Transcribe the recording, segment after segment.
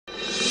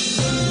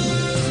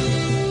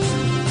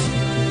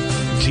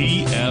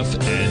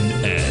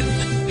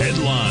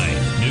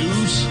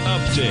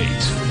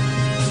update.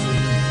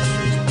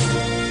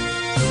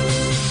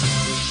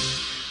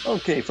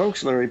 Okay,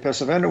 folks, Larry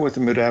Pesavento with the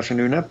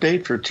mid-afternoon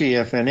update for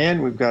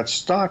TFNN. We've got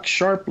stocks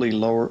sharply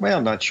lower.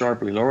 Well, not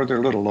sharply lower. They're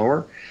a little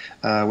lower.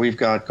 We've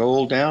got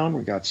gold down.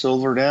 We've got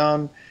silver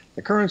down.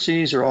 The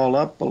currencies are all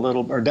up a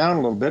little, or down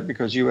a little bit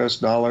because U.S.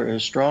 dollar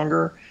is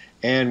stronger.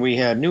 And we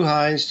had new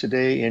highs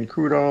today in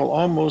crude oil,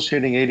 almost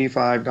hitting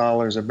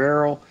 $85 a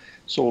barrel.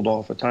 Sold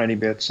off a tiny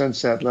bit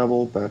since that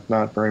level, but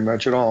not very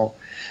much at all.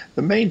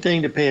 The main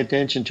thing to pay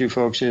attention to,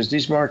 folks, is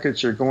these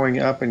markets are going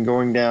up and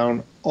going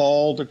down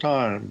all the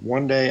time.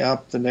 One day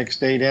up, the next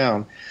day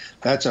down.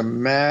 That's a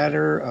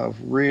matter of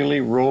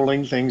really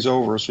rolling things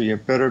over, so you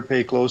better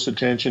pay close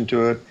attention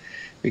to it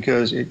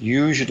because it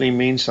usually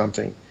means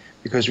something.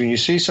 Because when you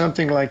see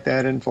something like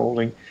that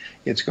unfolding,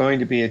 it's going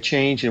to be a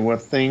change in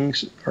what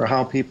things or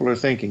how people are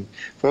thinking.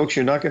 Folks,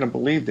 you're not going to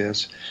believe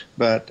this,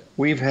 but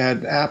we've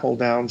had Apple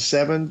down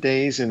 7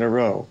 days in a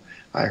row.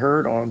 I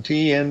heard on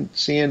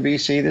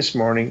CNBC this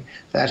morning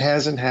that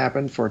hasn't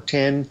happened for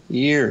 10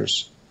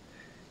 years.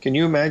 Can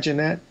you imagine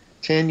that?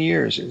 10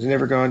 years. It's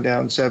never gone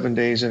down 7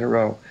 days in a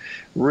row.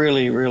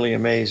 Really, really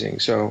amazing.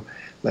 So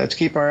let's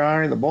keep our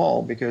eye on the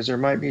ball because there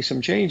might be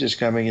some changes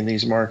coming in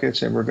these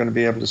markets and we're going to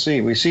be able to see.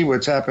 We see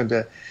what's happened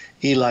to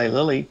Eli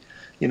Lilly.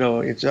 You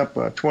know, it's up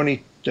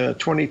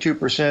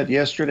 22%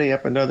 yesterday,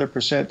 up another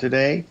percent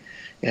today.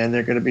 And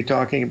they're going to be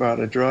talking about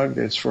a drug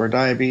that's for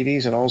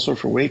diabetes and also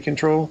for weight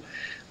control.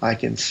 I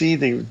can see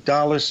the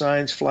dollar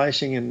signs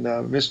flashing in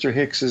Mr.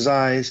 Hicks's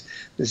eyes,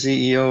 the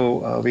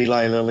CEO of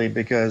Eli Lilly,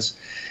 because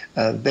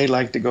they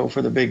like to go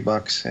for the big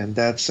bucks, and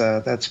that's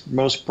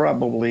most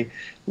probably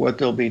what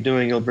they'll be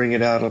doing. They'll bring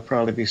it out. It'll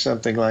probably be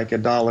something like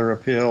 $1 a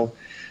pill,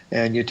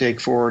 and you take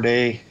 4 a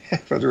day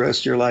for the rest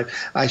of your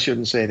life. I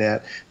shouldn't say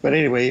that, but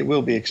anyway, it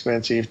will be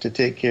expensive to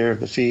take care of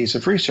the fees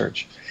of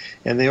research.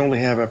 And they only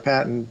have a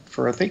patent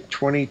for, I think,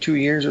 22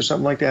 years or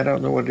something like that. I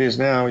don't know what it is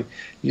now.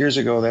 Years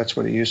ago, that's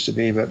what it used to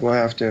be, but we'll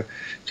have to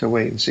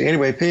wait and see.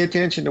 Anyway, pay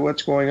attention to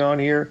what's going on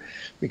here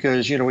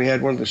because, you know, we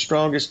had one of the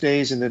strongest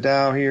days in the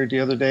Dow here the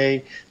other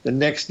day. The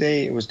next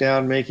day, it was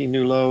down making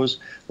new lows.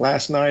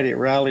 Last night, it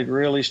rallied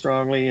really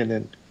strongly and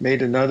then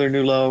made another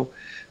new low.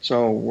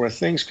 So where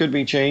things could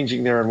be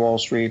changing there on Wall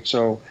Street.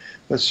 So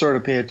let's sort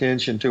of pay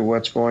attention to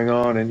what's going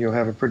on, and you'll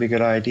have a pretty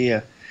good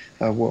idea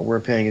of what we're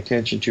paying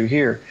attention to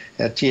here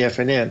at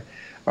TFNN.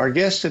 Our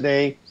guest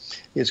today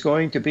is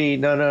going to be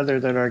none other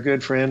than our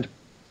good friend,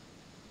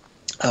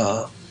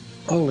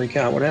 holy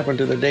cow, what happened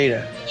to the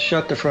data?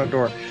 Shut the front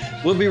door.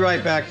 We'll be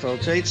right back,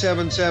 folks.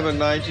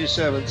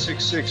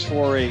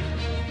 877-927-6648.